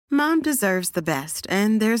Mom deserves the best,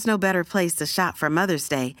 and there's no better place to shop for Mother's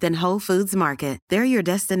Day than Whole Foods Market. They're your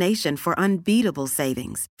destination for unbeatable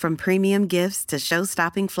savings, from premium gifts to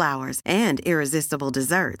show-stopping flowers and irresistible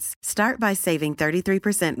desserts. Start by saving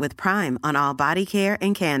 33% with Prime on all body care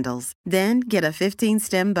and candles. Then get a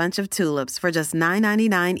 15-stem bunch of tulips for just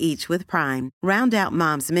 $9.99 each with Prime. Round out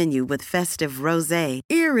Mom's menu with festive rosé,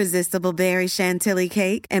 irresistible berry chantilly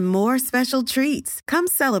cake, and more special treats. Come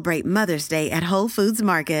celebrate Mother's Day at Whole Foods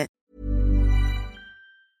Market.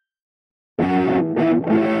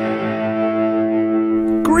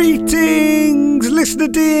 Greetings, listener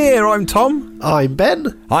dear. I'm Tom. I'm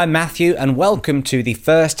Ben. I'm Matthew, and welcome to the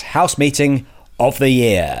first house meeting of the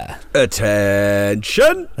year.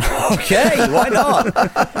 Attention. Okay, why not?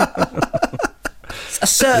 A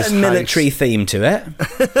certain military theme to it.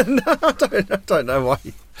 No, I don't know why.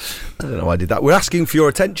 I don't know why I did that. We're asking for your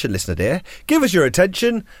attention, listener dear. Give us your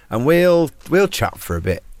attention, and we'll chat for a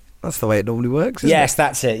bit. That's the way it normally works, isn't Yes, it?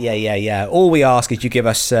 that's it. Yeah. All we ask is you give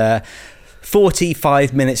us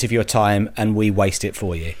 45 minutes of your time, and we waste it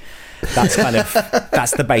for you. That's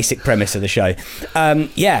that's the basic premise of the show.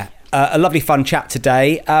 A lovely fun chat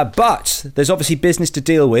today, but there's obviously business to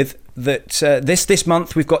deal with. That this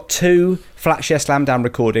month we've got 2 Flatshare Slamdown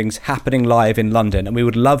recordings happening live in London, and we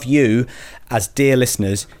would love you, as dear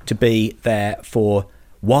listeners, to be there for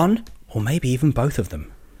one or maybe even both of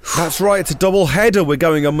them. That's right. It's a double header. We're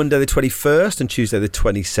going on Monday the 21st and Tuesday the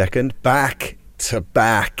 22nd, back to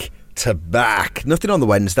back to back. Nothing on the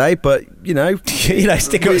Wednesday, but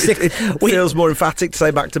stick. It feels more emphatic to say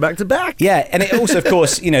back to back to back. Yeah, and it also, of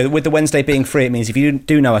course, with the Wednesday being free, it means if you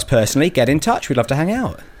do know us personally, get in touch. We'd love to hang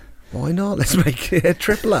out. Why not? Let's make it a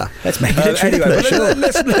tripler. Let's make it a tripler. Anyway, sure.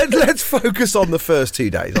 let's focus on the first 2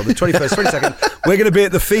 days. On the 21st, 22nd, we're going to be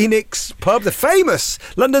at the Phoenix pub,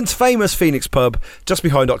 London's famous Phoenix pub, just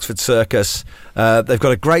behind Oxford Circus. They've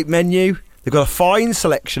got a great menu. They've got a fine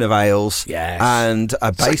selection of ales, yes, and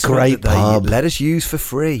a basement that they let us use for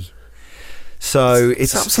free. So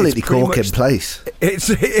it's absolutely corking place. It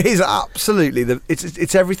is absolutely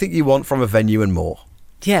it's everything you want from a venue and more.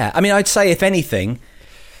 Yeah, I mean, I'd say if anything,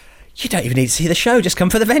 you don't even need to see the show, just come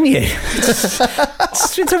for the venue. It's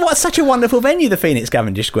such a wonderful venue, the Phoenix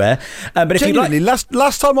Cavendish Square. But if genuinely, you like,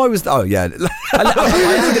 last time I was, oh yeah, I'm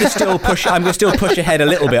going to still push ahead a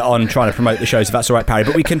little bit on trying to promote the shows, if that's all right, Parry.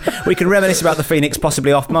 But we can reminisce about the Phoenix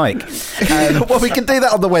possibly off mic. Well, we can do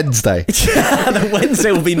that on the Wednesday. The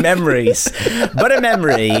Wednesday will be memories, but a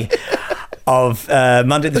memory of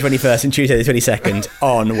Monday the 21st and Tuesday the 22nd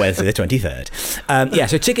on Wednesday the 23rd.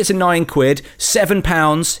 So tickets are £9,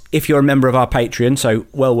 £7 if you're a member of our Patreon, so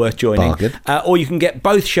well worth joining. Bargain. Or you can get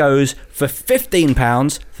both shows for £15,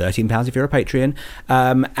 £13 if you're a Patreon.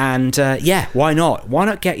 Why not? Why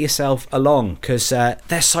not get yourself along? Because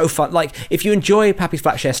they're so fun. Like, if you enjoy Pappy's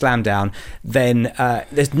Flatshare Slamdown, then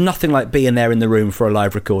there's nothing like being there in the room for a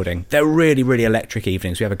live recording. They're really, really electric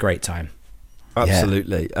evenings. We have a great time.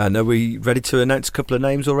 Absolutely. Yeah. And are we ready to announce a couple of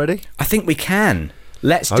names already? I think we can.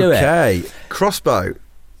 Let's do it. Okay. Crossbow,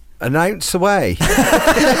 announce away.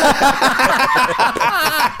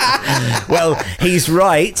 Well, he's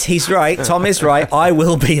right. Tom is right. I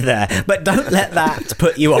will be there. But don't let that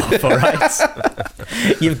put you off, all right?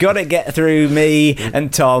 You've got to get through me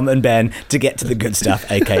and Tom and Ben to get to the good stuff,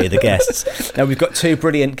 aka the guests. Now, we've got 2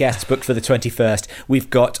 brilliant guests booked for the 21st. We've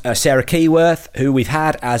got Sarah Keyworth, who we've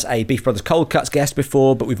had as a Beef Brothers Cold Cuts guest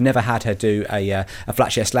before, but we've never had her do a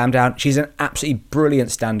Flatshare Slamdown. She's an absolutely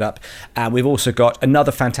brilliant stand-up. And we've also got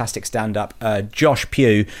another fantastic stand-up, Josh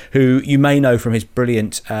Pugh, who you may know from his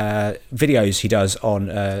brilliant videos he does on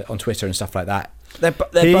Twitter and stuff like that.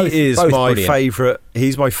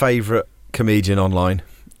 He's my favourite comedian online.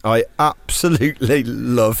 I absolutely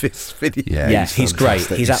love his videos. Yeah, he's great.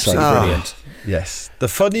 He's absolutely brilliant. Yes. The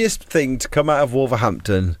funniest thing to come out of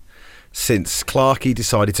Wolverhampton since Clarkey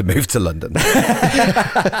decided to move to London.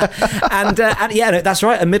 and that's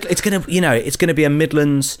right. It's gonna be a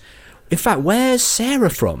Midlands. In fact, where's Sarah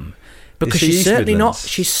from? Because she's certainly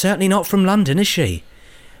not from London, is she?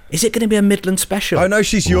 Is it going to be a Midland special? Oh no,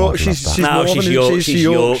 she's Yorkshire. She's Yorkshire.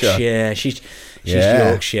 She's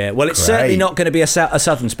Yorkshire. Well, it's certainly not going to be a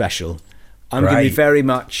Southern special. I'm going to be very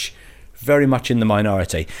much in the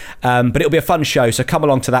minority. But it'll be a fun show, so come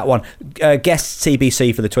along to that one. Guests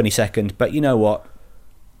TBC for the 22nd. But you know what?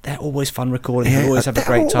 They're always fun recordings. We always have a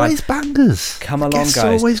great time. They're always bangers. Come along, guys. The guests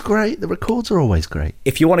are always great. The records are always great.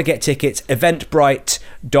 If you want to get tickets,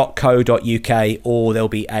 eventbrite.co.uk, or there'll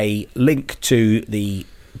be a link to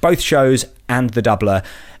both shows and the doubler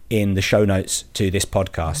in the show notes to this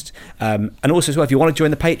podcast. And also as well, if you want to join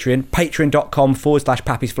the Patreon,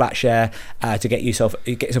 patreon.com/Pappy's Flatshare to get yourself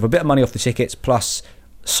a bit of money off the tickets, plus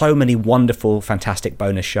so many wonderful, fantastic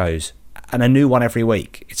bonus shows. And a new one every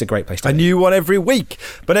week. It's a great place to be. A new one every week.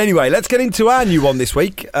 But anyway, let's get into our new one this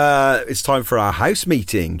week. It's time for our house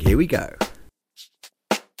meeting. Here we go.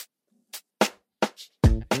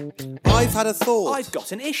 I've had a thought. I've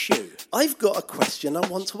got an issue. I've got a question I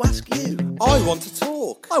want to ask you. I want to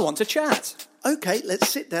talk. I want to chat. Okay, let's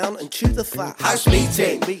sit down and chew the fat. House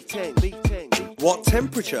meeting. What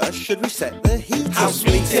temperature should we set the heat? House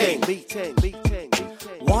meeting.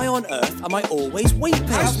 Why on earth am I always weeping?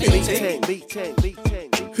 House meeting.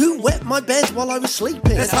 Who wet my bed while I was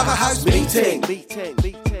sleeping? Let's have a house meeting.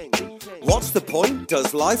 What's the point?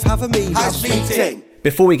 Does life have a meaning? House meeting.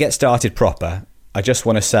 Before we get started proper, I just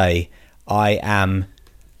want to say I am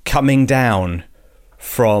coming down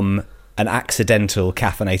from an accidental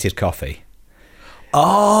caffeinated coffee.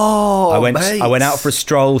 Oh, I went out for a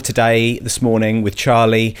stroll this morning with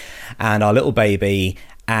Charlie and our little baby,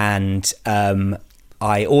 and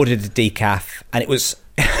I ordered a decaf, and it was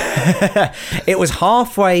it was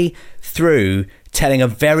halfway through telling a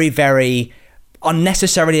very, very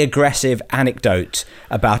unnecessarily aggressive anecdote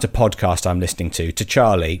about a podcast I'm listening to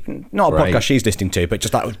Charlie. Not a podcast she's listening to, but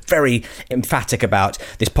just like very emphatic about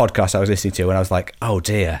this podcast I was listening to, and I was like, oh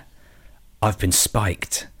dear, I've been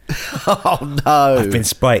spiked. Oh no, I've been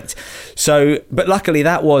spiked. So, but luckily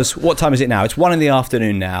that was, what time is it now? It's 1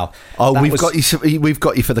 PM now. Oh, we've got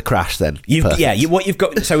you for the crash then. What you've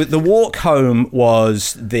got. So the walk home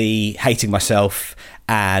was the hating myself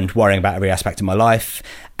and worrying about every aspect of my life,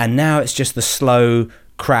 and now it's just the slow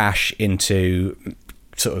crash into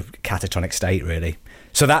sort of catatonic state, really.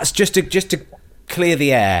 So that's just to clear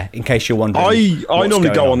the air, in case you're wondering. I normally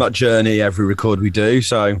go on that journey every record we do,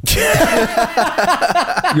 so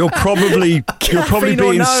you'll probably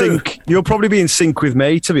be in sync. You'll probably be in sync with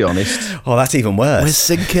me, to be honest. Oh, that's even worse.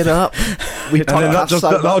 We're syncing up.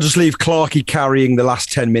 That'll just leave Clarky carrying the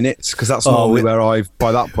last 10 minutes, because that's normally where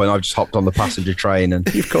by that point I've just hopped on the passenger train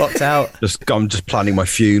and you've clocked out. I'm just planning my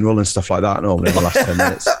funeral and stuff like that normally in the last 10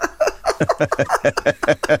 minutes.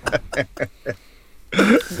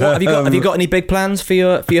 Have you got any big plans for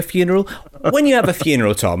your funeral? When you have a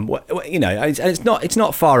funeral, Tom, you know, and it's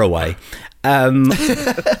not far away. Would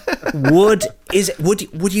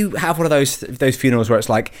you have one of those funerals where it's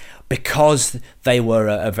like, because they were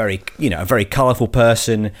a very colourful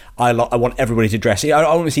person, I want everybody to dress. I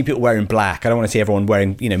don't want to see people wearing black. I don't want to see everyone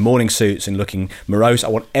wearing morning suits and looking morose. I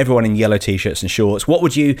want everyone in yellow t-shirts and shorts. What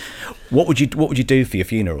would you do for your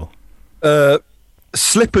funeral?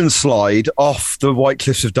 Slip and slide off the White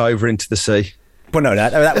Cliffs of Dover into the sea. Well, no,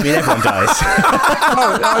 that would mean everyone dies.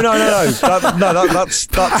 No, that's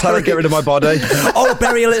how I get rid of my body. Oh,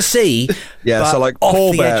 burial at sea. Yeah, so like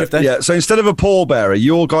pallbearer. Yeah, so instead of a pallbearer,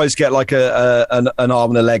 you guys get like an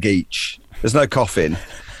arm and a leg each. There's no coffin.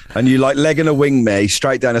 And you like leg and a wing me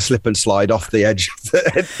straight down a slip and slide off the edge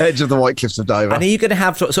of the White Cliffs of Dover. And are you going to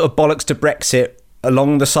have sort of bollocks to Brexit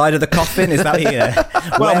along the side of the coffin? Is that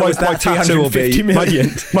well, my tattoo will be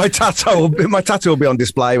my tattoo will be on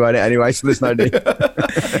display, won't it? Anyway, so there's no need.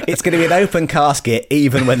 It's going to be an open casket,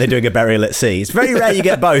 even when they're doing a burial at sea. It's very rare you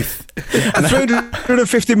get both. And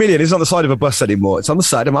 350 million isn't on the side of a bus anymore. It's on the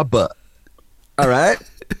side of my butt. All right.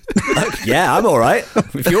 Yeah, I'm all right.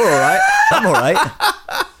 If you're all right, I'm all right.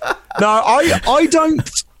 No, I don't.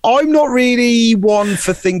 I'm not really one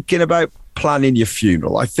for thinking about planning your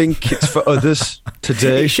funeral. I think it's for others to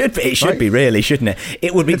do. It should be really, shouldn't it?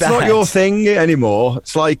 It would be it's bad. Not your thing anymore.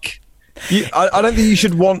 It's like I don't think you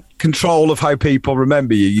should want control of how people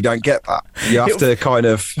remember you. You don't get that. You have to kind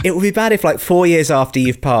of. It would be bad if, like, 4 years after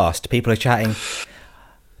you've passed, people are chatting.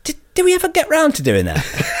 Did we ever get round to doing that?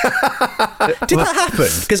 Did that happen?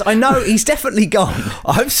 Because I know he's definitely gone.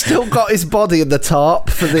 I've still got his body in the tarp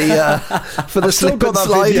for the slip and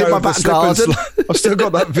slide in my back garden. I've still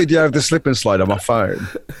got that video of the slip and slide on my phone.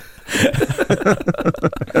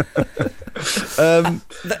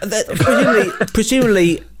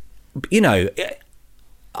 Presumably, you know,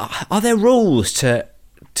 are there rules to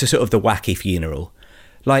sort of the wacky funeral?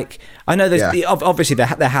 Like, I know there's obviously there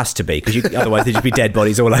has to be, because otherwise there'd just be dead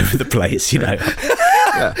bodies all over the place, you know,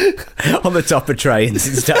 on the top of trains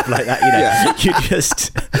and stuff like that. You know, you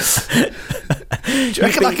just. Do you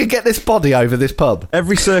reckon I could get this body over this pub?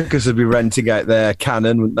 Every circus would be renting out their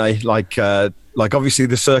cannon, wouldn't they? Like obviously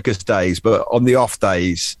the circus days, but on the off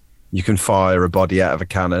days, you can fire a body out of a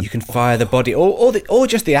cannon. You can fire the body, or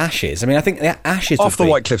just the ashes. I mean, I think the ashes off the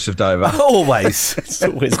White Cliffs of Dover. Always, it's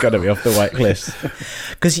always got to be off the White Cliffs,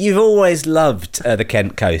 because you've always loved the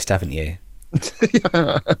Kent coast, haven't you?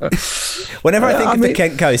 Whenever I think of the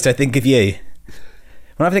Kent coast, I think of you.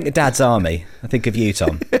 When I think of Dad's Army, I think of you,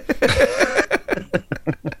 Tom.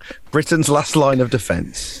 Britain's last line of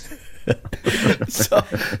defence. So,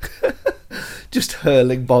 just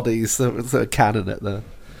hurling bodies with a cannon at the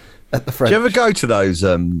French. Do you ever go to those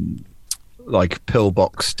like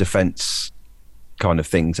pillbox defence kind of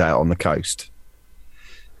things out on the coast?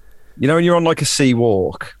 You know, when you're on like a sea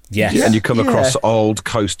walk, and you come across old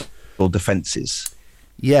coastal defences.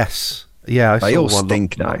 Yes, yeah, they all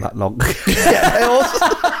stink now. That long.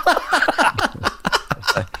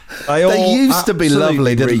 They used to be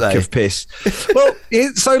lovely, didn't they? Of piss. Well,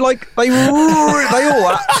 so like they all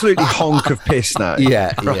absolutely honk of piss now.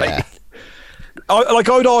 Yeah, right. Yeah. I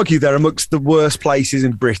would argue they're amongst the worst places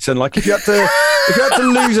in Britain. Like if you had to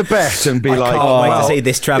lose a bet and be like, can't wait to see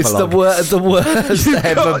this travelogue. It's the worst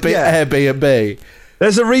ever Airbnb.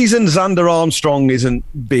 There's a reason Xander Armstrong isn't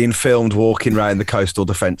being filmed walking around the coastal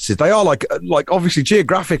defences. They are like obviously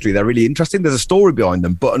geographically they're really interesting. There's a story behind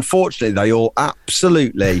them, but unfortunately they all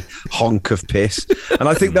absolutely honk of piss. And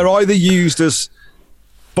I think they're either used as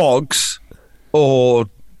bogs or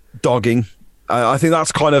dogging. I think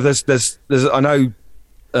that's kind of there's I know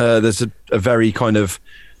there's a very kind of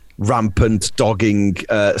rampant dogging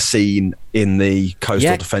scene in the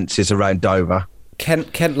coastal defences around Dover.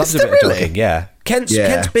 Kent loves a bit of dogging, yeah. Kent's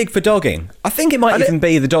big for dogging. I think it might even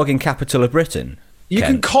be the dogging capital of Britain. You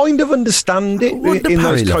can kind of understand it in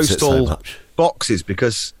those coastal boxes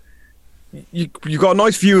because you've got a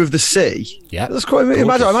nice view of the sea. Yeah, that's quite. I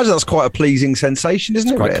imagine that's quite a pleasing sensation,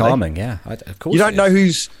 isn't it? Quite calming, yeah. Of course, you don't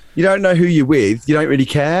know who you're with. You don't really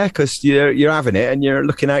care because you're having it and you're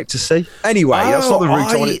looking out to sea. Anyway, that's not the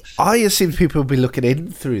route. I assume people will be looking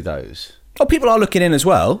in through those. Oh, people are looking in as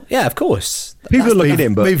well. Yeah, of course. People are looking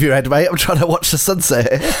in, but move your head, mate. I'm trying to watch the sunset.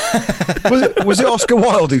 was it Oscar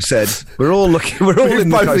Wilde who said, "We're all looking. We're all in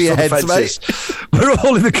the coastal defences. We're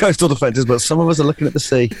all in the coastal defences, but some of us are looking at the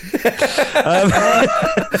sea."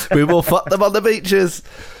 We will fuck them on the beaches.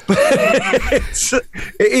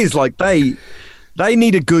 It is like they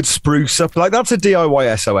need a good spruce up. Like that's a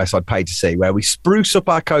DIY SOS I'd pay to see, where we spruce up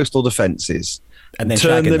our coastal defences. And then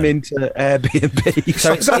turn them into Airbnb.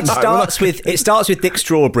 So it starts with Dick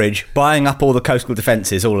Strawbridge buying up all the coastal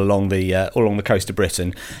defences all along the coast of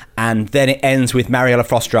Britain, and then it ends with Mariella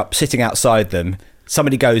Frostrup sitting outside them.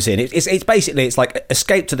 Somebody goes in. It's basically like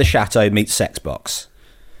Escape to the Chateau meets Sex Box.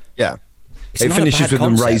 Yeah, it finishes with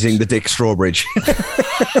them raising the Dick Strawbridge.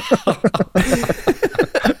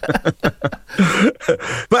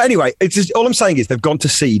 But anyway, it's just, all I'm saying is they've gone to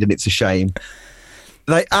seed, and it's a shame.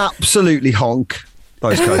 They absolutely honk,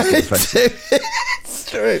 those coastal defences. It's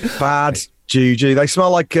true. Bad juju. They smell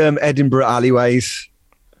like Edinburgh alleyways.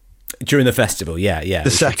 During the festival, yeah. The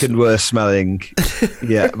second worst smelling.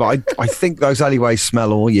 Yeah, but I think those alleyways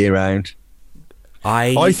smell all year round.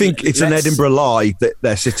 I think it's an Edinburgh lie that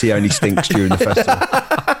their city only stinks during the festival.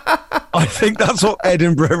 I think that's what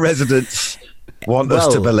Edinburgh residents want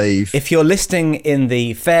us to believe. If you're listening in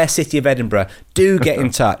the fair city of Edinburgh, do get in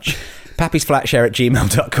touch.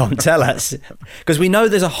 pappysflatshare@gmail.com. Tell us, because we know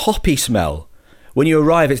there's a hoppy smell when you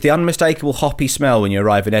arrive. It's the unmistakable hoppy smell when you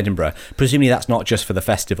arrive in Edinburgh. Presumably that's not just for the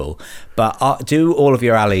festival, but do all of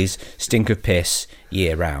your alleys stink of piss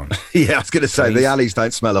year round? Yeah, I was going to say the alleys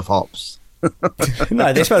don't smell of hops.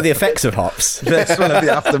 No, they smell the effects of hops. They smell of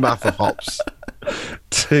the aftermath of hops.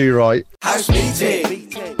 Too right. House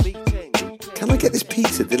meeting. Can I get this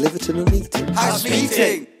pizza delivered to Nuneaton? House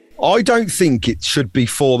meeting. I don't think it should be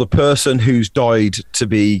for the person who's died to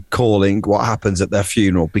be calling what happens at their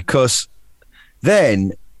funeral, because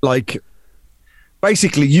then, like,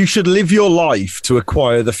 basically you should live your life to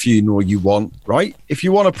acquire the funeral you want, right? If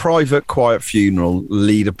you want a private, quiet funeral,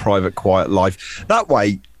 lead a private, quiet life. That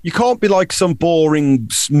way, you can't be like some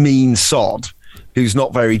boring, mean sod who's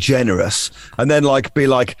not very generous, and then be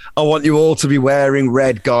like, I want you all to be wearing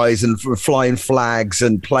red, guys, and flying flags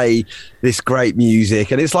and play this great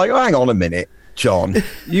music. And it's like, oh, hang on a minute, John,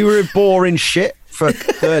 you were boring shit for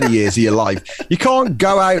 30 years of your life. You can't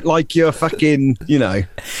go out like you're fucking,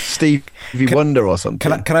 Stevie Wonder or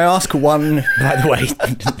something. Can I ask one, by the way?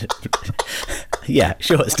 Yeah,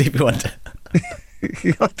 sure, Stevie Wonder.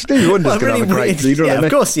 Stevie Wonder's going to have a great funeral. Yeah,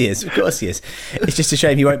 of course he is. It's just a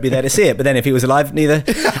shame he won't be there to see it. But then if he was alive, neither.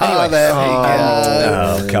 Anyway.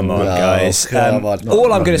 Oh, come on, guys.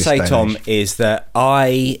 All I'm going to say, Tom, is that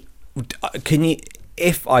when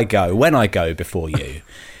I go before you,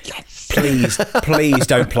 please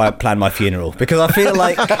don't plan my funeral, because I feel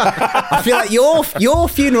like your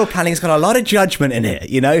funeral planning's got a lot of judgment in it.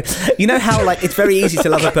 You know how it's very easy to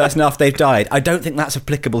love a person after they've died. I don't think that's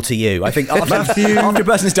applicable to you. I think after a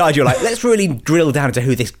person's died, you're like, let's really drill down to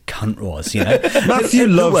who this cunt was. Matthew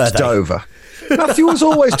loved Dover. Matthew was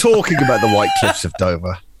always talking about the White Cliffs of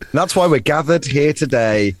Dover. And that's why we're gathered here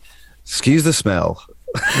today Excuse the smell.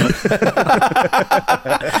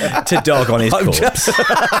 To dog on his corpse.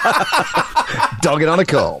 Dogging on a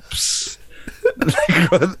corpse.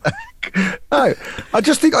 No, I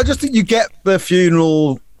just think you get the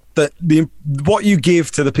funeral that what you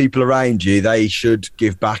give to the people around you, they should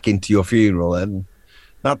give back into your funeral, and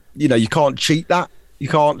that, you know, you can't cheat that. You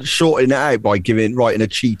can't shorten it out by writing a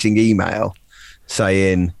cheating email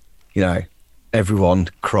saying, you know, everyone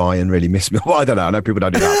cry and really miss me. Well, I don't know. I know people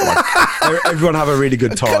don't do that. But like, everyone have a really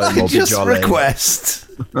good time. Or Just be jolly. request.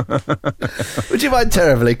 Would you mind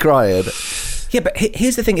terribly crying? Yeah, but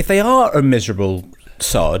here's the thing. If they are a miserable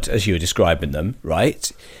sod, as you were describing them,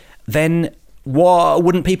 right, then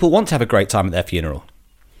wouldn't people want to have a great time at their funeral?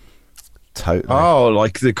 Totally. Oh,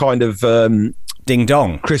 like the kind of Ding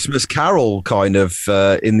dong. Christmas Carol kind of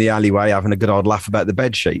in the alleyway having a good old laugh about the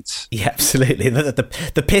bed sheets. Yeah, absolutely.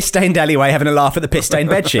 The piss-stained alleyway having a laugh at the piss-stained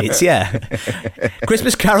bed sheets, yeah.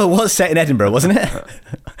 Christmas Carol was set in Edinburgh, wasn't it?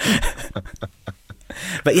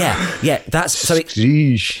 But yeah, that's...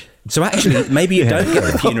 So actually, maybe you don't get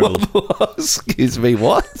the funeral. Excuse me,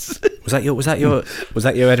 what? Was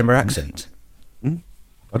that your Edinburgh accent?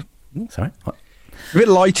 Sorry? What? A bit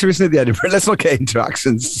lighter, isn't it, the Edinburgh? Let's not get into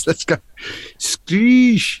accents. Let's go.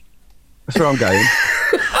 Screesh. That's where I'm going.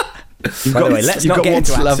 By the way, let's not get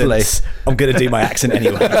into accents. Lovely. I'm going to do my accent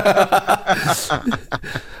anyway.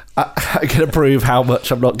 I'm going to prove how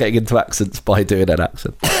much I'm not getting into accents by doing an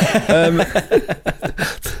accent.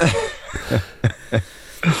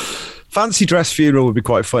 Fancy dress funeral would be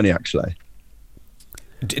quite funny, actually.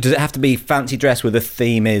 Does it have to be fancy dress where the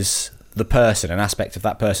theme is the person, an aspect of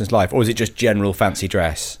that person's life, or is it just general fancy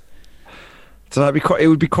dress? So it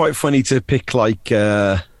would be quite funny to pick like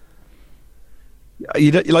I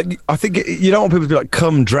think you don't want people to be like,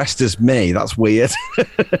 come dressed as me. That's weird.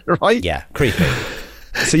 Right? Yeah, creepy.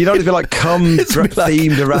 So you don't want to be like, come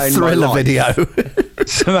themed around Thriller my life. video.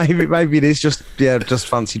 So maybe it is just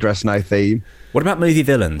fancy dress, no theme. What about movie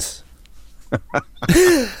villains?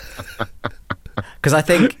 Because I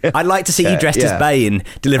think I'd like to see you dressed as Bane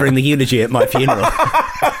delivering the eulogy at my funeral.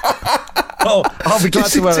 Oh, I'll be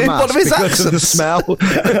glad to wear a mask one of his because of the accents. smell.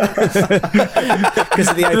 Because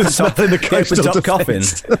of the open top, in the open top coffin.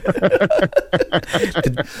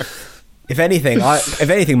 If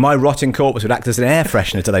anything, my rotting corpse would act as an air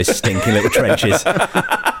freshener to those stinking little trenches.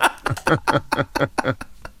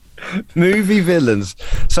 Movie villains.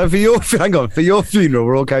 So for your funeral,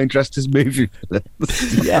 we're all going dressed as movie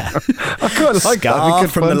villains. Yeah, I quite like Scar that.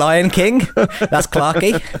 from The Lion King. That's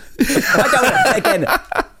Clarky.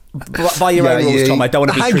 By your own rules, Tom, I don't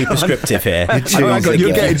want to be too prescriptive here.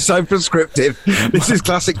 You're getting so prescriptive. This is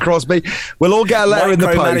classic Crosby. We'll all get a letter in the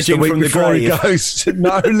post a week before he goes.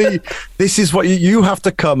 Not only this is what you have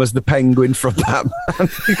to come as the Penguin from Batman.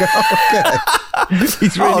 You go, okay.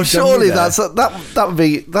 He's really surely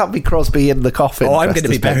that'd be Crosby in the coffin. Oh, I'm going to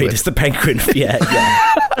be buried as the Penguin. Yeah.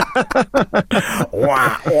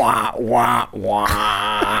 Wah, wah, wah,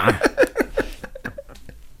 wah.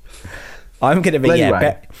 I'm going to be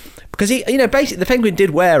because he, basically the Penguin did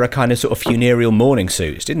wear a kind of sort of funereal mourning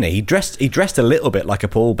suit, didn't he? He dressed a little bit like a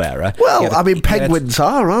pallbearer. Well, penguins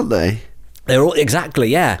are, aren't they? They're all exactly,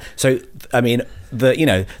 yeah. So I mean,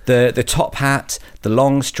 the top hat, the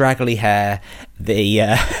long straggly hair,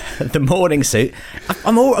 the mourning suit.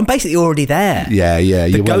 I'm basically already there. Yeah. The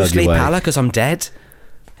You're ghostly well on your way. pallor because I'm dead.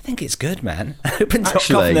 I think it's good, man. Open top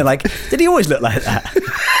coffin. They're like, did he always look like that?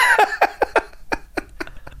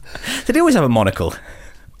 Did he always have a monocle?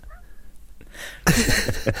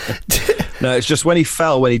 No, it's just when he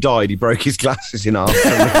died, he broke his glasses in half.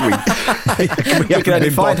 We can only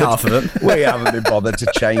find half of them. We haven't been bothered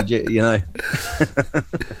to change it,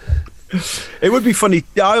 It would be funny.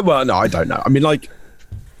 Well, no, I don't know. I mean, like,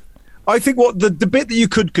 I think what the bit that you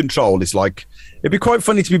could control is like, it'd be quite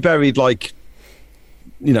funny to be buried, like,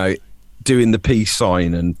 doing the peace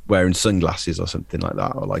sign and wearing sunglasses or something like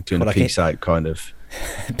that, or like doing a peace out kind of.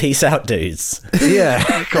 Peace out, dudes.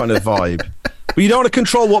 Yeah, kind of vibe. But you don't want to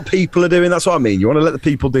control what people are doing. That's what I mean. You want to let the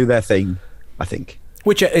people do their thing, I think.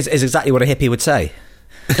 Which is exactly what a hippie would say.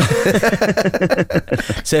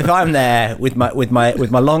 So if I'm there with my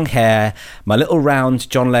long hair, my little round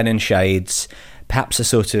John Lennon shades, perhaps a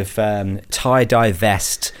sort of tie-dye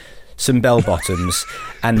vest, some bell bottoms,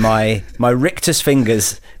 and my rictus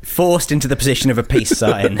fingers forced into the position of a peace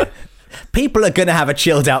sign. People are going to have a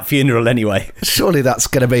chilled out funeral anyway. Surely that's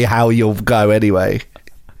going to be how you'll go anyway.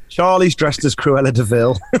 Charlie's dressed as Cruella de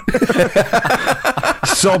Vil,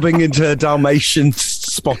 sobbing into her Dalmatian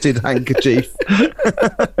spotted handkerchief,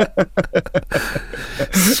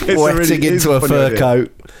 sweating into a fur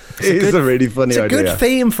coat. It is a really funny idea. It's a good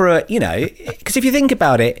theme for because because if you think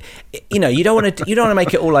about it, you know, you don't want to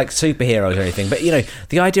make it all like superheroes or anything, but you know,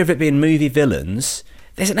 the idea of it being movie villains,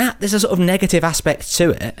 there's a sort of negative aspect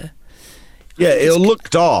to it. Yeah, it'll look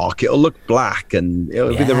dark, it'll look black, and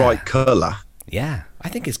it'll be the right colour. Yeah, I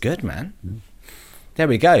think it's good, man. There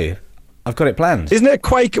we go. I've got it planned. Isn't it a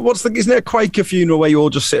Quaker? Isn't it a Quaker funeral where you all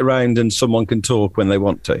just sit around and someone can talk when they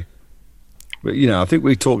want to? But, you know, I think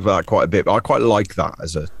we talked about that quite a bit. But I quite like that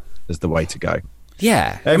as the way to go.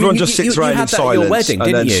 Yeah, Everyone just sits around in silence, wedding,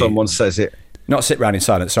 and then you? someone says it. Not sit around in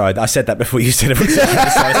silence. Sorry, I said that before you said it. Not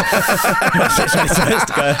sit around in silence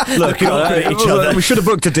to go looking at each other. We should have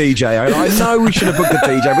booked a DJ. I know we should have booked a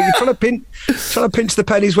DJ, but you're trying to pinch the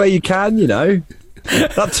pennies where you can. You know.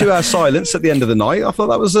 That 2-hour silence at the end of the night, I thought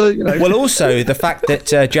that was a, you know. Well, also the fact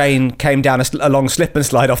that Jane came down a long slip and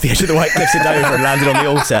slide off the edge of the White Cliffs in Dover and landed on the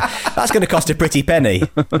altar. That's going to cost a pretty penny.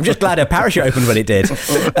 I'm just glad her parachute opened when it did.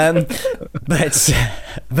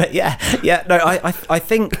 But yeah. No, I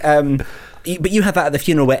think. But you had that at the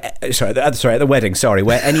funeral where, at the wedding. Sorry,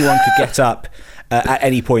 where anyone could get up. At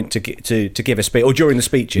any point to give a speech, or during the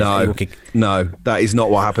speeches? No, that is not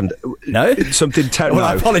what happened. No? It's something terrible. Well,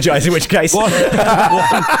 I apologise, in which case. No.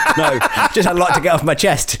 Just had a lot to get off my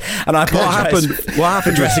chest, and I apologise. What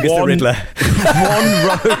happened dressing as the Riddler.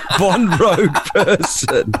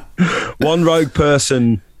 One rogue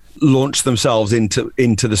person launched themselves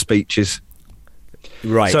into the speeches.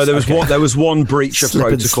 Right. So there was one breach of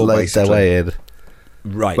protocol, basically. Their way in.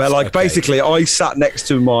 Right. Well, basically, I sat next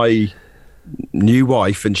to my new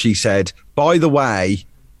wife and she said, by the way,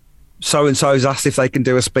 so and so's asked if they can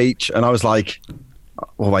do a speech, and I was like,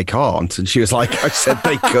 well, they can't. And she was like, I said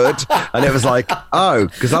they could, and it was like, oh,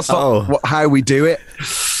 because that's not how we do it.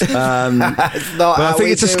 It's not. But I think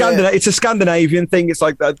it's a Scandinavian thing. It's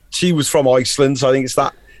like that. She was from Iceland, so I think it's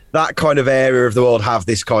that kind of area of the world have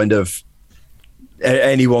this kind of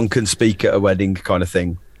anyone can speak at a wedding kind of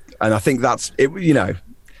thing, and I think that's it. You know.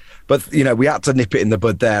 But, you know, we had to nip it in the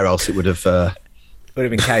bud there, else it would have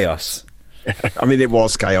been chaos. I mean, it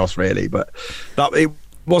was chaos, really. But it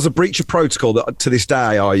was a breach of protocol that, to this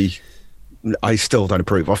day, I still don't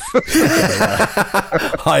approve of.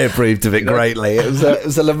 I approved of it greatly. It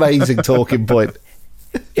was an amazing talking point.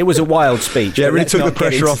 It was a wild speech. Yeah, it really took the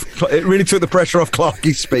pressure off. It really took the pressure off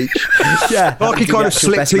Clarkie's speech. Yeah, Clarkie kind of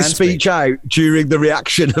slipped his speech out during the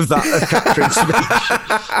reaction of that Catherine's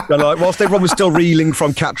speech. And like, whilst everyone was still reeling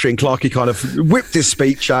from Catherine, Clarkie kind of whipped his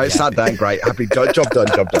speech out, sat down, great, happy, job done.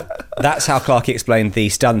 That's how Clarkie explained the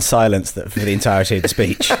stunned silence for the entirety of the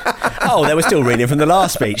speech. Oh, they were still reeling from the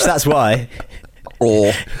last speech. That's why.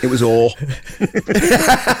 It was awe.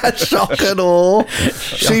 Shock and awe.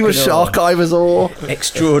 She was shocked. I was awe.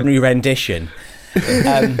 Extraordinary rendition.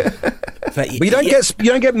 But you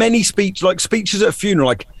don't get many speeches at a funeral.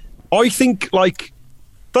 Like, I think like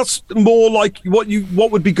that's more like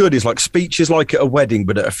what would be good is like speeches like at a wedding,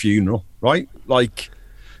 but at a funeral, right? Like,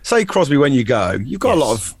 say Crosby, when you go, you've got a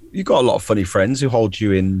lot of funny friends who hold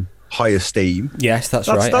you in high esteem. Yes, that's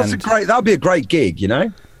right. That'd be a great gig, you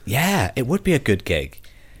know. Yeah, it would be a good gig.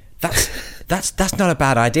 That's not a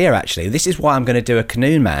bad idea, actually. This is why I'm going to do a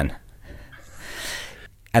Canoe Man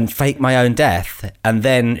and fake my own death and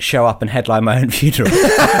then show up and headline my own funeral.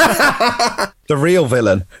 The real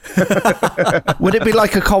villain. Would it be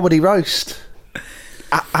like a comedy roast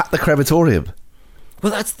at the crematorium?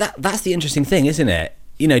 Well, that's the interesting thing, isn't it?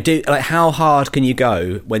 You know, how hard can you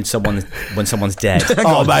go when someone's dead? Hang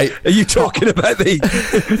on, mate. Are you talking about the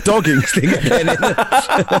dogging thing again?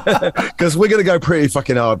 Because we're going to go pretty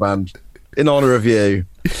fucking hard, man. In honour of you.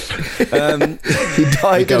 He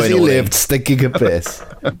died as he lived, stinking of piss.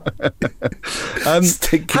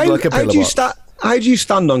 Stinking like a pillar box. How do you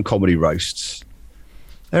stand on comedy roasts?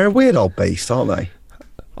 They're a weird old beast, aren't they?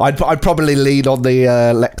 I'd probably lean on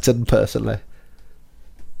the lectern personally.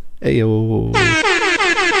 Ew.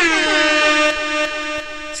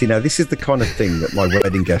 See, now this is the kind of thing that my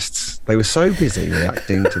wedding guests, they were so busy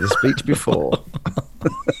reacting to the speech before.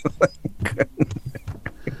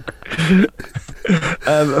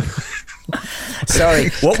 Sorry.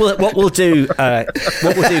 What we'll do,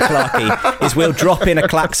 Clarkie, is we'll drop in a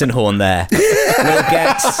klaxon horn there.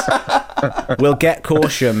 We'll get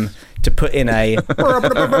Corsham to put in a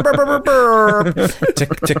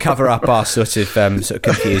to cover up our sort of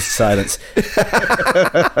confused silence.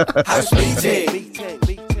 House meeting.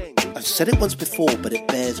 I've said it once before, but it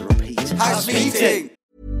bears a repeat. House meeting.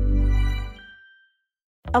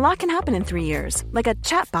 A lot can happen in 3 years, like a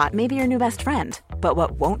chatbot may be your new best friend. But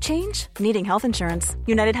what won't change? Needing health insurance.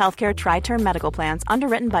 United Healthcare Tri-Term Medical Plans,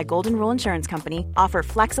 underwritten by Golden Rule Insurance Company, offer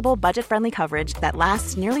flexible, budget-friendly coverage that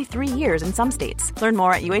lasts nearly 3 years in some states. Learn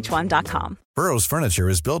more at uh1.com. Burrow's furniture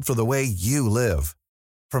is built for the way you live.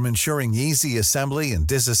 From ensuring easy assembly and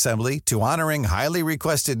disassembly to honoring highly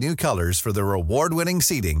requested new colors for their award-winning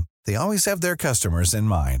seating, they always have their customers in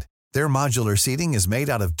mind. Their modular seating is made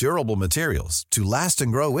out of durable materials to last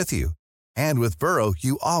and grow with you. And with Burrow,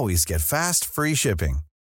 you always get fast, free shipping.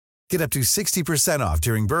 Get up to 60% off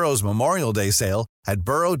during Burrow's Memorial Day sale at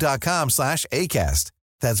burrow.com/ACAST.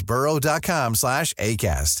 That's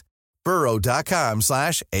burrow.com/ACAST.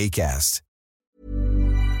 burrow.com/ACAST.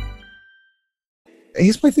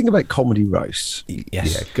 Here's my thing about comedy roasts.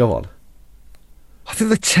 Yes. Yeah, go on. I think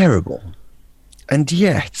they're terrible. And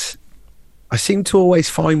yet, I seem to always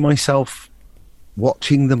find myself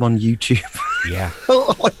watching them on YouTube. Yeah.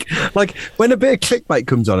 like when a bit of clickbait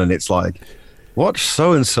comes on and it's like, watch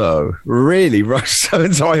so-and-so really roast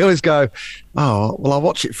so-and-so, I always go, oh, well, I'll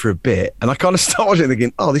watch it for a bit. And I kind of start watching it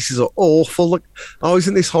thinking, oh, this is awful. Look, oh,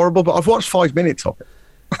 isn't this horrible? But I've watched 5 minutes of it.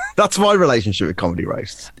 That's my relationship with comedy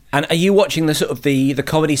roasts. And are you watching the sort of the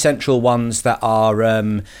Comedy Central ones that are,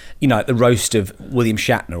 like the roast of William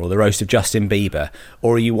Shatner or the roast of Justin Bieber?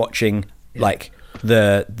 Or are you watching like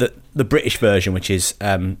the British version, which is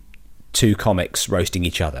two comics roasting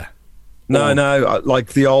each other? No,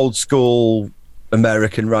 like the old school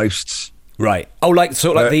American roasts. Right. Oh, like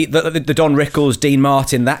sort of like the Don Rickles, Dean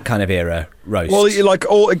Martin, that kind of era roast. Well, you like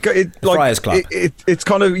Friars Club. It's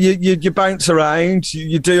kind of you bounce around.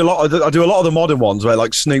 You do a lot. I do a lot of the modern ones where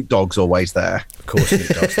like Snoop Dogg's always there. Of course, Snoop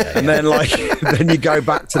Dogg's there. And then then you go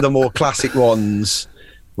back to the more classic ones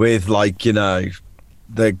with like you kind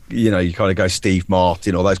of go Steve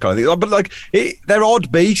Martin or those kind of things. But like they're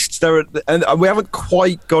odd beasts. And we haven't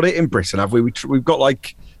quite got it in Britain, have we? We've got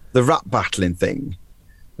like the rap battling thing.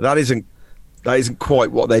 That isn't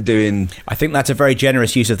quite what they're doing. I think that's a very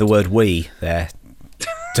generous use of the word "we" there,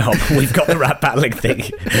 Tom. We've got the rap battling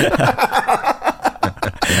thing.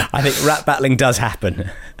 I think rap battling does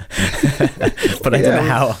happen, but I don't know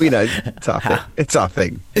how. It's our thing. It's our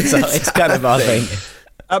thing. It's kind of our thing.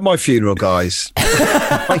 At my funeral, guys.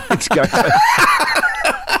 It's go.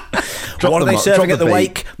 What are they serving at the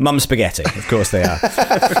wake? Mum spaghetti. Of course they are.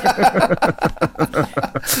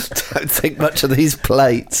 Don't think much of these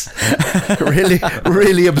plates. Really,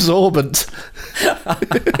 really absorbent.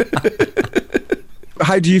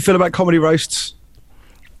 How do you feel about comedy roasts?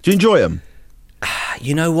 Do you enjoy them?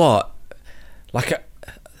 You know what? Like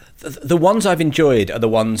the ones I've enjoyed are the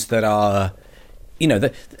ones that are,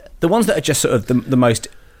 the ones that are just sort of the most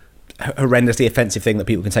horrendously offensive thing that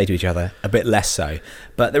people can say to each other, a bit less so.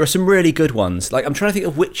 But there are some really good ones. Like I'm trying to think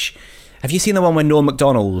of which. Have you seen the one where Norm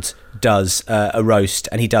Macdonald does a roast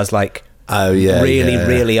and he does like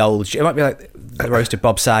really old? It might be like the roast of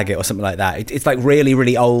Bob Saget or something like that. It's like really,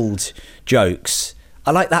 really old jokes.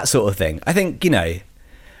 I like that sort of thing. I think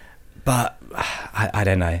but I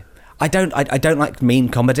don't know. I don't like mean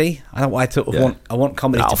comedy. I want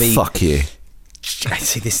comedy to be. Fuck you.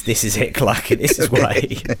 See, this is it, Clarky. This is why.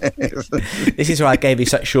 This is why I gave you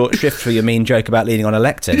such short shrift for your mean joke about leaning on a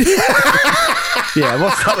lectern. Yeah,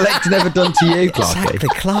 what's that lectern ever done to you, Clarky? Exactly,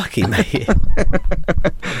 Clarky, mate.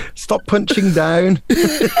 Stop punching down.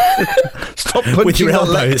 Stop punching with your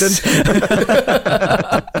elbows.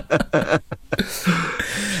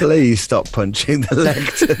 Please stop punching the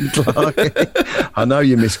lectern, Clarky. I know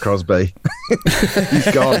you miss Crosby.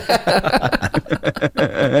 He's gone.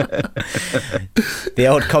 The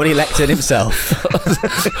old comedy lectern himself.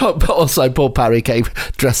 But also Paul Parry came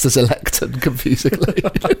dressed as a lectern confusingly.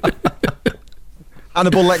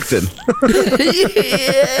 Hannibal Lecter.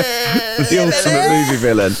 The ultimate movie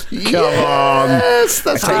villain. Come on.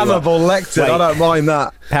 That's Hannibal Lecter. I don't mind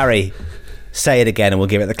that. Parry, say it again and we'll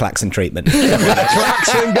give it the klaxon treatment.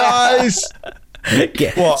 Klaxon, guys.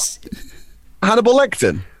 Yes. What? Hannibal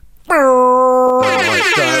Lecter.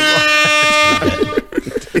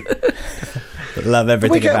 Love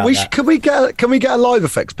everything about that. Can we get a live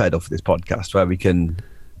effects pedal for this podcast where we can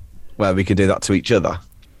do that to each other?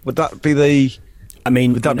 Would that be the? I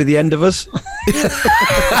mean, would that be the end of us?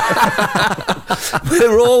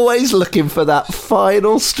 We're always looking for that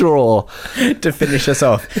final straw to finish us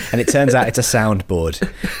off, and it turns out it's a soundboard.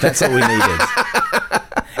 That's all we needed.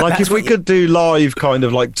 Like if we could do live kind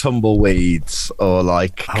of like tumbleweeds or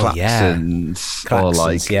like klaxons or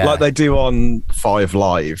like they do on 5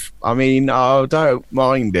 Live. I mean, I don't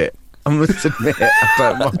mind it. I must admit, I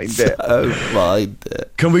don't mind it. Don't mind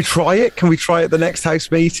it. Can we try it? Can we try it at the next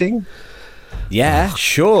house meeting? Yeah,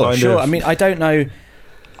 sure. Kind of. I mean, I don't know.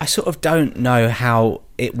 I sort of don't know how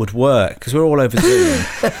it would work because we're all over Zoom.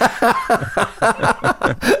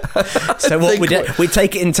 So what we'd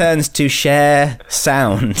take it in turns to share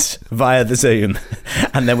sound via the Zoom,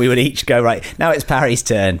 and then we would each go, right, now it's Parry's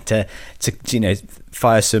turn to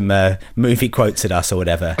fire some movie quotes at us or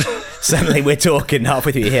whatever. Suddenly we're talking,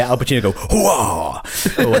 halfway through you hear Al Pacino go,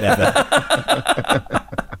 "Hooah!" or whatever.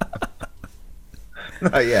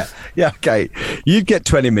 No, yeah, okay. You'd get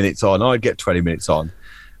 20 minutes on, I'd get 20 minutes on.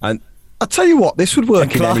 And I'll tell you what, this would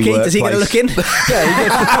work in any workplace. Does he get a look in? Yeah,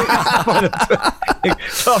 he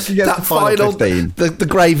gets Clarky gets the final 15. The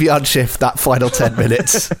graveyard shift, that final 10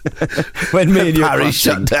 minutes. When me and you Harry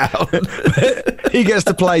shut down. He gets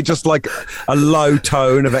to play just like a low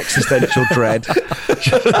tone of existential dread.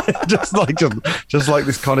 just like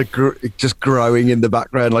this kind of just growing in the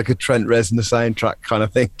background, like a Trent Reznor soundtrack kind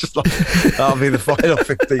of thing. Just like that'll be the final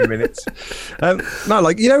 15 minutes. No,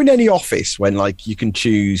 like, in any office when like you can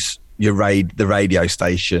choose the radio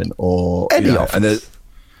station or any office. And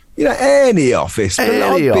any office.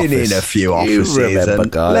 I've been in a few offices,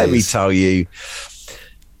 and guys. let me tell you.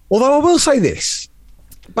 Although I will say this,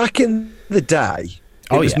 back in the day,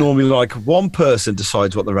 it was normally like one person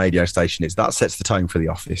decides what the radio station is. That sets the tone for the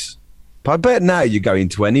office. But I bet now you go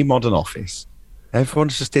into any modern office,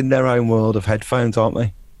 everyone's just in their own world of headphones, aren't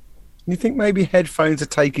they? You think maybe headphones are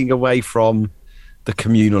taking away from the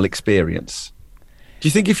communal experience? Do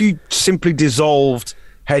you think if you simply dissolved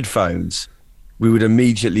headphones, we would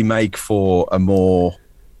immediately make for a more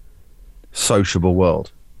sociable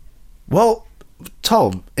world? Well,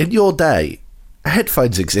 Tom, in your day,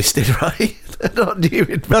 headphones existed, right? They're not new.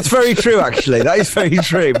 That's very true, actually. That is very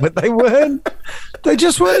true. But they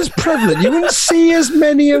just weren't as prevalent. You wouldn't see as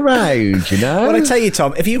many around, Well, I tell you,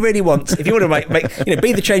 Tom, if you want to make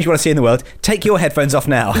be the change you want to see in the world, take your headphones off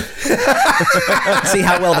now. See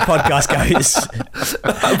how well the podcast goes.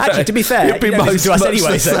 Actually, to be fair, it'd be most to us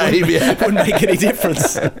anyway, the same, it wouldn't make any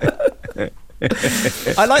difference.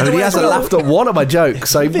 I like the way he hasn't laughed at one of my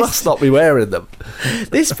jokes, so he must not be wearing them.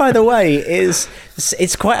 This, by the way,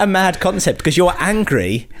 it's quite a mad concept because you're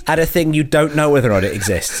angry at a thing you don't know whether or not it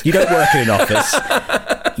exists. You don't work in an office.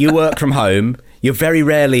 You work from home. You're very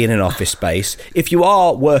rarely in an office space. If you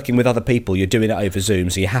are working with other people, you're doing it over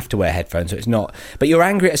Zoom, so you have to wear headphones. So it's not. But you're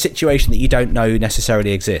angry at a situation that you don't know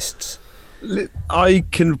necessarily exists. I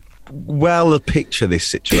can picture this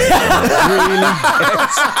situation.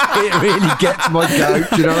 It really gets my goat.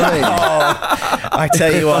 Do you know what I mean? Oh, I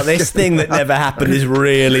tell you what, this thing that never happened is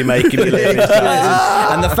really making me live in it.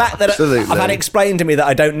 And the fact that I've had explained to me that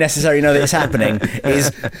I don't necessarily know that it's happening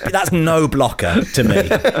that's no blocker to me.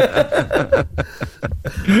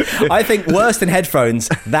 I think worse than headphones,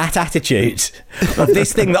 that attitude of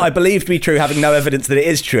this thing that I believe to be true, having no evidence that it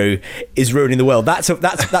is true, is ruining the world.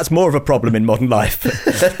 That's more of a problem in modern life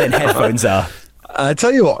than headphones are. I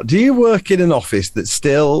tell you what, do you work in an office that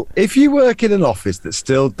still, if you work in an office that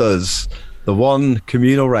still does the one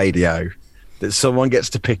communal radio that someone gets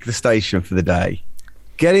to pick the station for the day,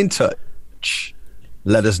 get in touch,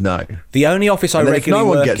 let us know. The only office I regularly work in. If no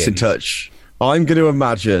one work gets in touch, I'm going to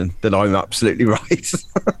imagine that I'm absolutely right.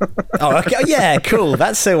 Oh, okay. Yeah, cool.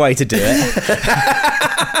 That's the way to do it.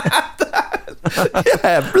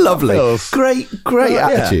 Yeah, lovely. Great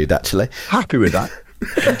attitude, actually. Happy with that.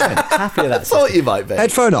 Happy with that. I thought you might be.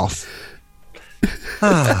 Headphone off.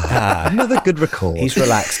 Another good record. He's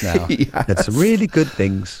relaxed now. Yes. Had some really good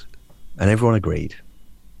things, and everyone agreed.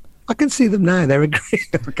 I can see them now. They're agreeing.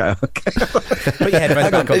 Okay. Put your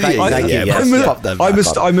headphones back on. Thank you.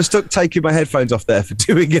 Yes. I mistook taking my headphones off there for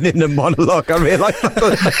doing an inner monologue. I realised that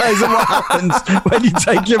isn't what happens when you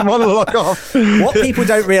take your monologue off. What people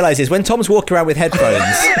don't realise is when Tom's walking around with headphones,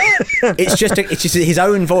 it's just his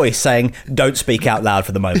own voice saying, "Don't speak out loud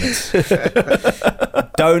for the moment.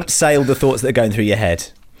 Don't say all the thoughts that are going through your head.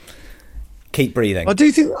 Keep breathing." I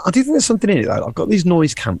do think there's something in it though. I've got these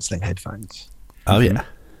noise cancelling headphones. Oh yeah.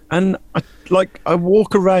 And I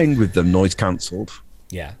walk around with them noise cancelled.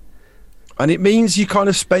 Yeah. And it means you kind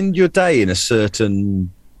of spend your day in a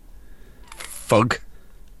certain fog.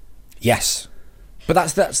 Yes. But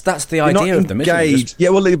that's the idea of them, isn't it? Yeah,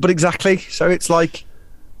 well, but exactly. So it's like,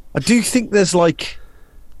 I do think there's like,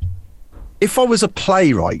 if I was a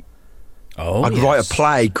playwright, I'd write a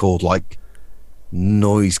play called like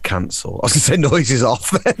Noise Cancel. I was going to say Noises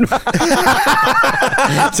Off then.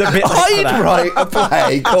 It's a bit I'd write a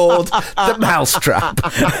play called The Mousetrap.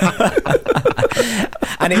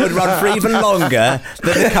 And it would run for even longer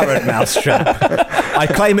than the current Mousetrap. I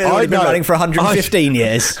claim it would have been running for 115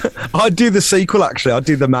 years. I'd do the sequel, actually. I'd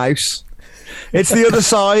do The Mouse. It's the other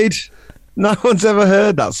side. No one's ever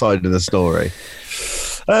heard that side of the story.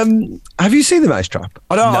 Have you seen The Mousetrap?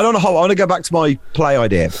 I don't know how. I want to go back to my play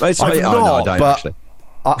idea. I don't actually.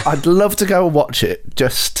 I'd love to go and watch it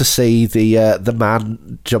just to see the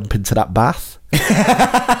man jump into that bath.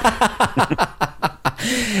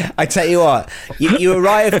 I tell you what, you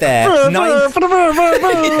arrive there.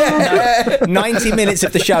 90 minutes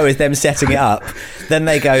of the show is them setting it up. Then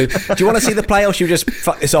they go, "Do you want to see the play, or should we just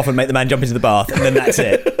fuck this off and make the man jump into the bath?" And then that's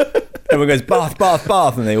it. Everyone goes, "Bath, bath,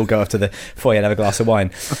 bath," and they all go off to the foyer and have a glass of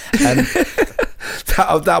wine.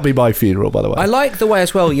 That'll be my funeral, by the way. I like the way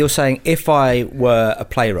as well you're saying, if I were a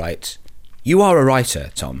playwright. You are a writer,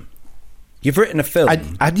 Tom. You've written a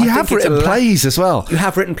film. And you have written plays as well. You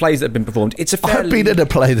have written plays that have been performed. It's a fairly... I've been in a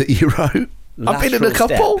play that you wrote. I've been in a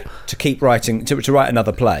couple. To keep writing, to write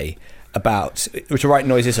another play about, to write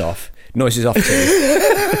Noises Off. Noises Off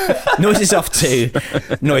 2. Noises Off 2.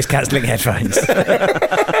 Noise-cancelling headphones.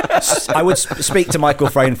 I would speak to Michael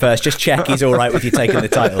Frayn first. Just check he's all right with you taking the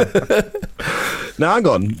title. Now, hang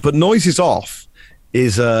on. But Noises Off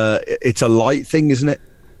is it's a light thing, isn't it?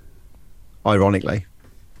 Ironically.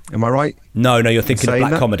 Am I right? No, you're thinking of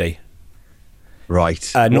black comedy.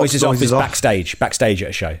 Right. Noises Off is backstage at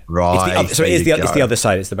a show. Right. It's the other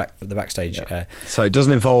side. It's the backstage. Yeah. So it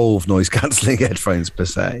doesn't involve noise cancelling headphones per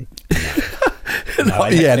se.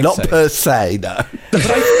 Not per se. No.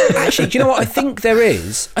 But actually, do you know what I think there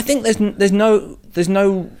is? I think there's no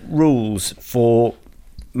rules for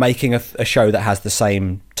making a show that has the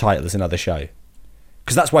same title as another show.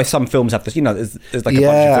 Because that's why some films have this, there's like a bunch of films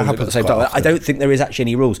that have got the same title. I don't think there is actually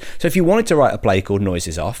any rules. So if you wanted to write a play called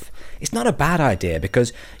Noises Off, it's not a bad idea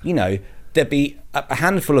because, there'd be a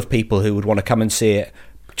handful of people who would want to come and see it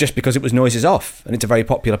just because it was Noises Off and it's a very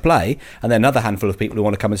popular play, and then another handful of people who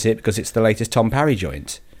want to come and see it because it's the latest Tom Parry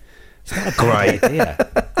joint. It's not a bad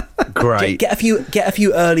idea. Great. Get a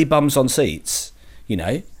few early bums on seats,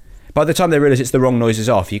 By the time they realise it's the wrong Noises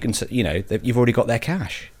Off, you can, you've already got their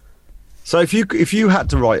cash. So if you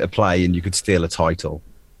had to write a play and you could steal a title,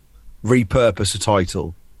 repurpose a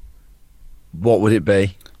title, what would it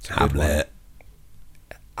be? Hamlet.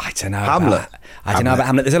 I don't know. Hamlet. I don't know about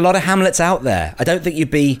Hamlet. There's a lot of Hamlets out there. I don't think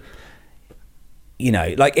you'd be,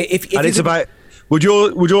 like if. And it's about. Would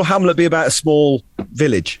your Hamlet be about a small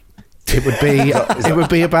village? It would be. It would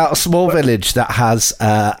be about a small village that has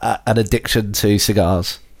an addiction to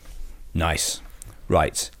cigars. Nice.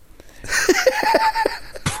 Right.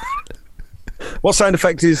 What sound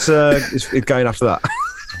effect is going after that?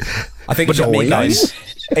 I think it's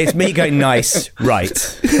me going nice, right.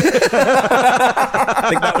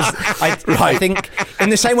 I think in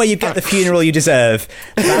the same way you get the funeral you deserve,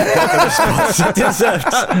 that got the response it deserved.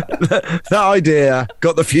 That idea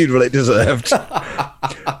got the funeral it deserved.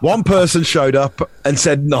 One person showed up and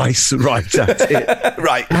said nice, right, that's it.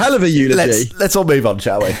 Right. Hell of a eulogy. Let's all move on,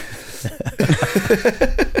 shall we?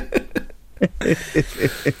 I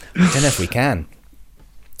don't know if we can,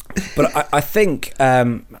 but I think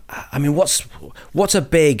what's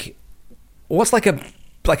like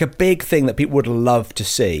a big thing that people would love to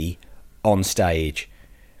see on stage?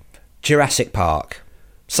 Jurassic Park,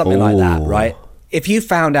 something like that, right? If you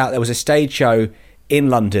found out there was a stage show in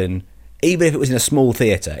London, even if it was in a small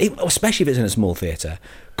theatre, especially if it's in a small theatre,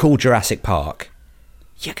 called Jurassic Park,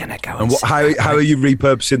 you're gonna go. And how are you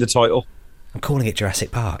repurposing the title? I'm calling it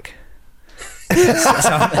Jurassic Park. What's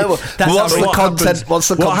the content of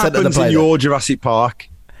the play? What happens in your Jurassic Park?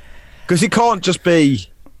 Because it can't just be.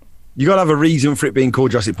 You got to have a reason for it being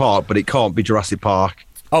called Jurassic Park, but it can't be Jurassic Park.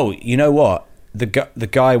 Oh, you know what? The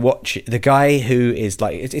guy who is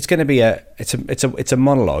like, it's going to be it's a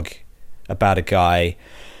monologue about a guy.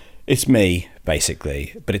 It's me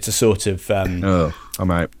basically, but it's a sort of. I'm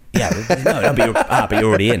out. Yeah, no, but you're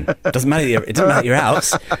already in. It doesn't matter that you're out.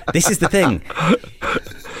 This is the thing.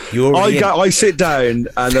 I sit down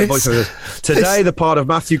and the voice says, "Today the part of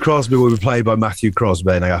Matthew Crosby will be played by Matthew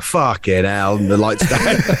Crosby," and I go, "Fucking hell!" And the lights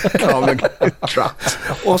down. Trapped.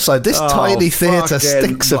 Also, this tiny theatre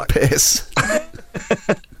stinks of piss.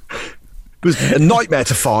 It was a nightmare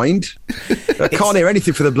to find. I can't hear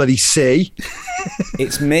anything for the bloody sea.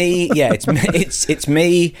 It's me. Yeah, it's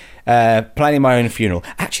me planning my own funeral.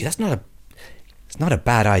 Actually, it's not a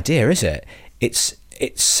bad idea, is it? It's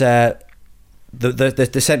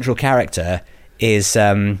the central character is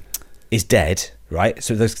dead, right?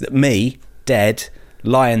 So there's me dead,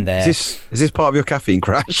 lying there. Is this part of your caffeine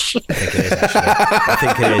crash? I think it is, actually. I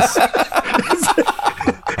think it is.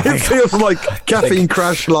 It feels like caffeine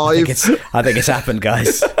crash live. I think it's happened,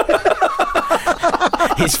 guys.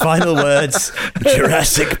 His final words: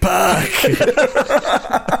 Jurassic Park.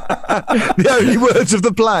 The only words of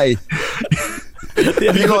the play.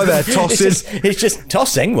 You like there tossing? It's just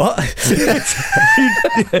tossing. What?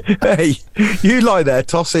 Hey, you lie there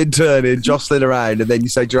tossing, turning, jostling around, and then you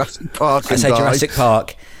say Jurassic Park. I say Jurassic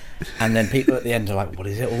Park, and then people at the end are like, "What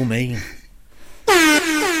does it all mean?"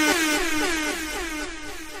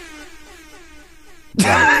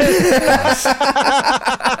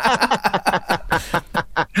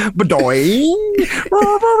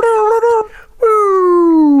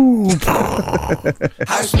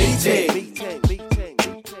 House meeting.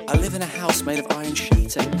 I live in a house made of iron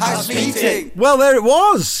sheeting. House meeting. Well, there it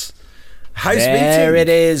was. House meeting. There it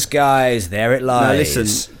is, guys. There it lies. Now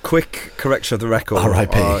listen, quick correction of the record.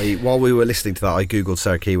 R.I.P. While we were listening to that, I googled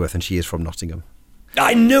Sarah Keyworth, and she is from Nottingham.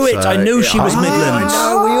 I knew it. I knew she was Midlands.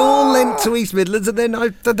 I know. We all linked to East Midlands, and then I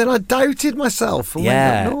doubted myself and went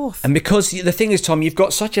up north. And because the thing is, Tom, you've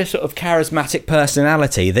got such a sort of charismatic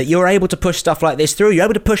personality that you're able to push stuff like this through. You're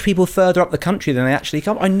able to push people further up the country than they actually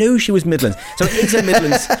come. I knew she was Midlands, so it is a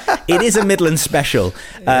Midlands. It is a Midlands special.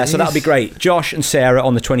 So that'll be great. Josh and Sarah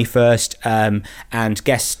on the 21st, and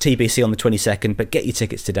guests TBC on the 22nd. But get your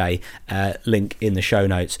tickets today. Link in the show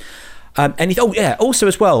notes. Also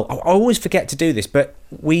as well, I always forget to do this, but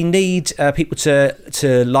we need people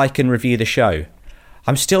to like and review the show.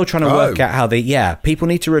 I'm still trying to work out how people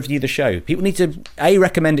need to review the show. People need to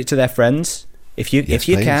recommend it to their friends if you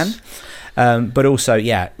can, but also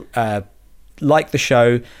like the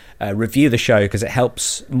show, review the show, because it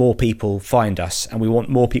helps more people find us, and we want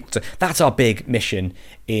more people to. That's our big mission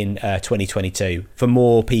in 2022, for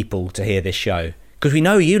more people to hear this show, because we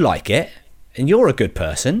know you like it and you're a good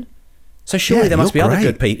person. So surely there must be other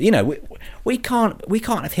good people. You know, we can't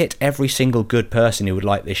have hit every single good person who would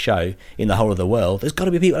like this show in the whole of the world. There's got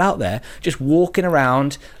to be people out there just walking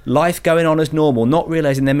around, life going on as normal, not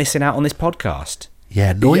realising they're missing out on this podcast.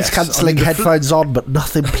 Yeah, noise-cancelling headphones on, but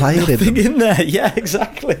nothing playing in there. Yeah,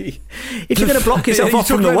 exactly. If you're going to block yourself off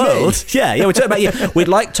from the world... Yeah, we're talking about you. We'd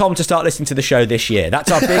like Tom to start listening to the show this year. That's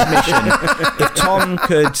our big mission. If Tom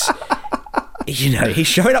could... You know, he's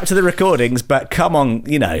showing up to the recordings, but come on,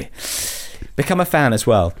 become a fan as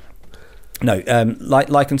well. No,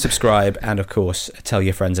 like and subscribe, and of course, tell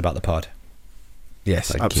your friends about the pod.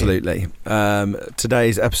 Yes, absolutely.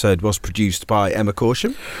 Today's episode was produced by Emma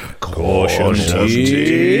Caution. Caution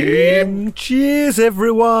team. Cheers,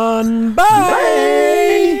 everyone.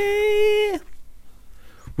 Bye.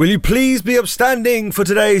 Will you please be upstanding for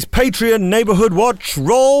today's Patreon Neighbourhood Watch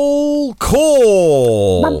roll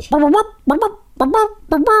call? What?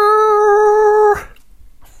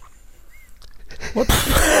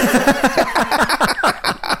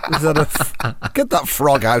 Is that get that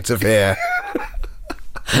frog out of here.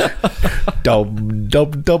 Dum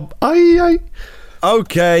dum dum. Aye.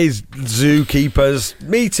 Okay, zookeepers,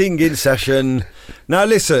 meeting in session. Now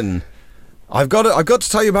listen, I've got to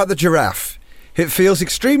tell you about the giraffe. It feels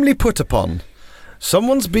extremely put upon.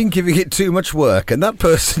 Someone's been giving it too much work, and that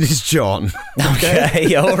person is John.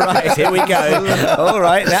 Okay, all right, here we go. All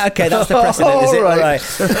right, okay, that's the precedent, is it? All right.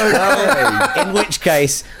 Okay. In which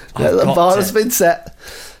case, the bar has been set.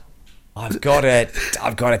 I've got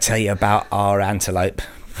to tell you about our antelope.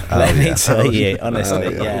 Let me tell you,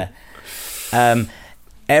 honestly,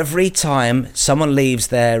 every time someone leaves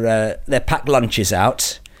their packed lunches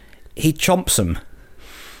out, he chomps them.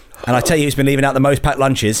 And I tell you who's been leaving out the most packed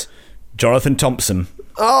lunches? Jonathan Thompson.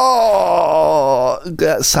 Oh,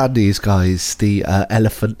 sad news, guys. The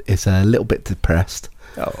elephant is a little bit depressed.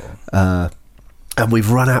 And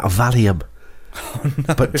we've run out of Valium. Oh,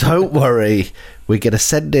 no. But don't worry, we're going to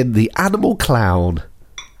send in the animal clown,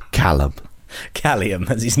 Callum. Callium,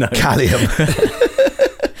 as he's known. Callium.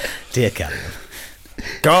 Dear Callium.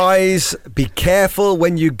 Guys, be careful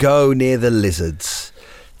when you go near the lizards.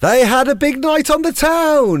 They had a big night on the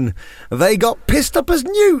town. They got pissed up as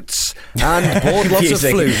newts and bought lots of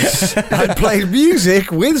flutes and played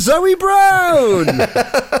music with Zoe Brown.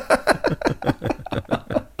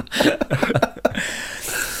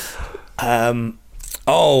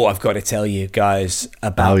 I've got to tell you guys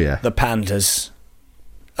about the pandas.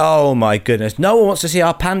 Oh my goodness. No one wants to see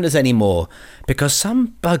our pandas anymore because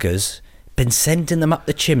some buggers been sending them up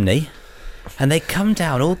the chimney and they come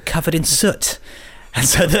down all covered in soot. And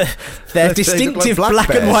so their distinctive black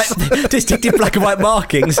and white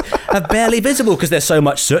markings are barely visible because there's so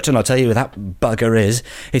much soot. And I'll tell you who that bugger is.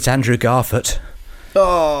 It's Andrew Garfoot.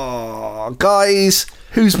 Oh, guys,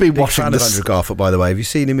 who's been watching this? Andrew Garfoot, by the way. Have you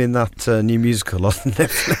seen him in that new musical on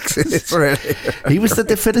Netflix? It's really he was the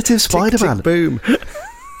definitive Spider-Man. Tick, boom.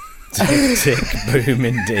 Tick, boom,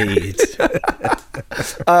 indeed.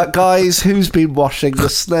 Guys, who's been washing the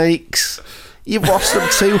snakes? You've washed them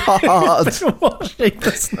too hard. Who's been washing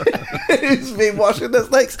the snakes? Who's been washing the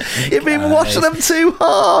snakes? You've been washing them too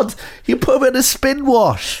hard. You put them in a spin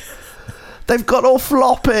wash. They've got all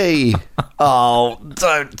floppy. Oh,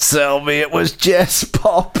 don't tell me it was Jess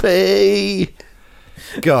Poppy.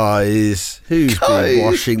 Guys, who's been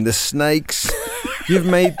washing the snakes? You've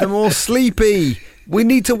made them all sleepy. We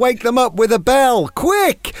need to wake them up with a bell.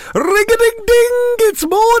 Quick! Ring-a-ding-ding! It's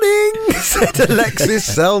morning! Said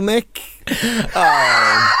Alexis Selnick.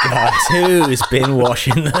 Oh, God, who's been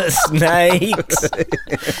washing the snakes?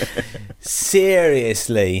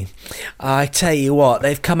 Seriously. I tell you what,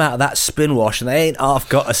 they've come out of that spin wash and they ain't half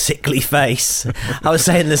got a sickly face. I was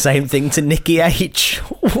saying the same thing to Nikki H.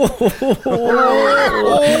 Oh,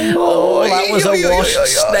 that was a washed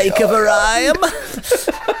snake of a rhyme.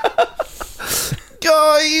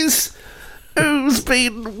 Guys, who's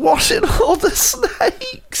been washing all the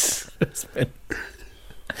snakes?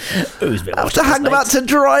 Who's been I have to hang them out to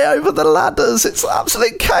dry over the ladders. It's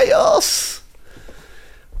absolute chaos.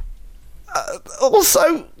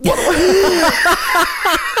 Also,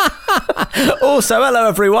 also, hello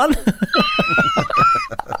everyone.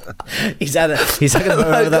 he's hanging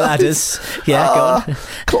over the ladders. Yeah, go on.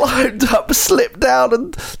 Climbed up, slipped down,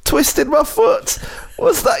 and twisted my foot.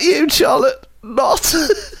 Was that you, Charlotte? Not.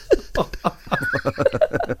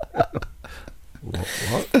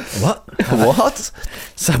 What?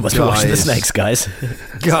 Someone's been washing the snakes, guys.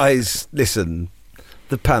 Guys, listen.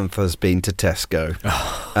 The Panther's been to Tesco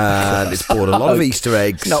and it's bought a lot of Easter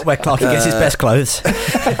eggs. Not where Clarky gets his best clothes. Look,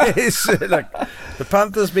 the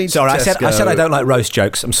Panther's been to Tesco. I said I don't like roast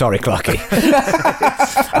jokes. I'm sorry, Clarky.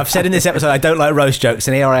 I've said in this episode I don't like roast jokes,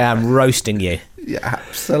 and here I am roasting you. You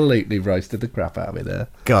absolutely roasted the crap out of me there.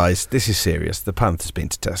 Guys, this is serious. The Panther's been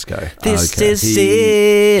to Tesco. This is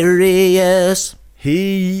serious.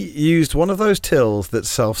 He used one of those tills that's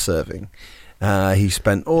self-serving. He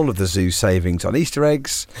spent all of the zoo savings on Easter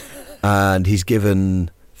eggs, and he's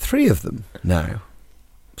given 3 of them now,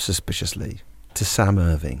 suspiciously, to Sam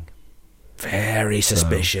Irving. Very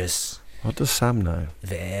suspicious. What does Sam know?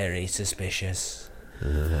 Very suspicious.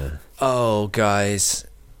 Oh, guys.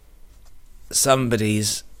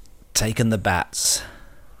 Somebody's taken the bats.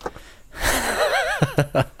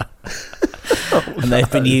 And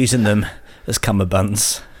they've been using them as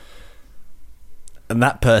cummerbunds. And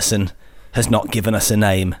that person has not given us a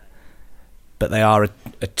name, but they are a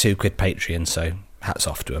 £2 Patreon, so hats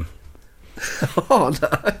off to them. Oh,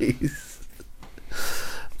 nice.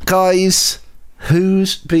 Guys,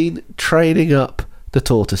 who's been training up the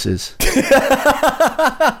tortoises?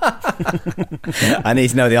 I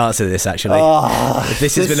need to know the answer to this, actually.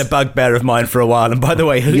 This has been a bugbear of mine for a while, and by the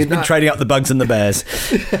way, who's been training up the bugs and the bears?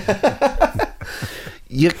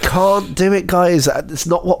 You can't do it, guys. It's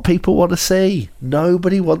not what people want to see.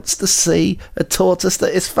 Nobody wants to see a tortoise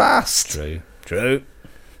that is fast. True.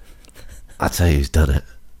 I'll tell you who's done it.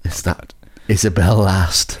 It's that Isabel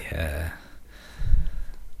Last. Yeah.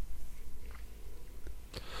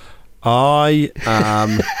 I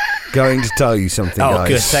am going to tell you something, guys. Oh,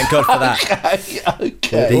 good. Thank God for that.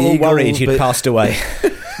 Okay. All worried you'd passed away.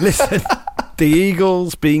 Listen, the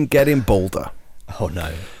eagle's been getting bolder. Oh,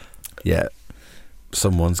 no. Yeah.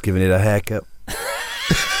 Someone's giving it a haircut.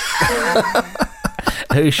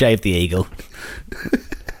 Who shaved the eagle?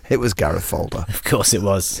 It was Gareth Folder. Of course it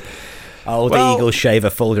was. Oh, the eagle shaver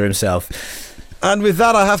Folder himself. And with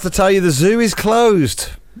that, I have to tell you the zoo is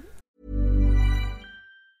closed.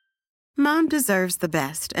 Mom deserves the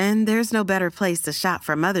best, and there's no better place to shop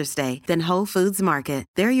for Mother's Day than Whole Foods Market.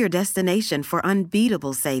 They're your destination for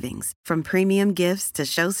unbeatable savings, from premium gifts to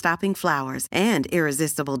show-stopping flowers and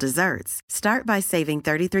irresistible desserts. Start by saving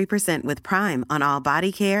 33% with Prime on all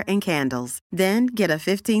body care and candles. Then get a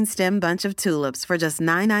 15-stem bunch of tulips for just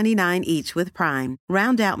 $9.99 each with Prime.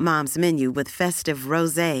 Round out Mom's menu with festive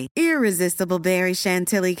rosé, irresistible berry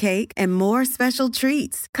chantilly cake, and more special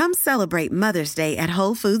treats. Come celebrate Mother's Day at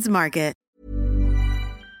Whole Foods Market.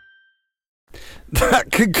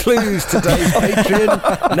 That concludes today's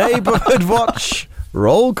Patreon Neighbourhood Watch.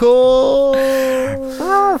 Roll call.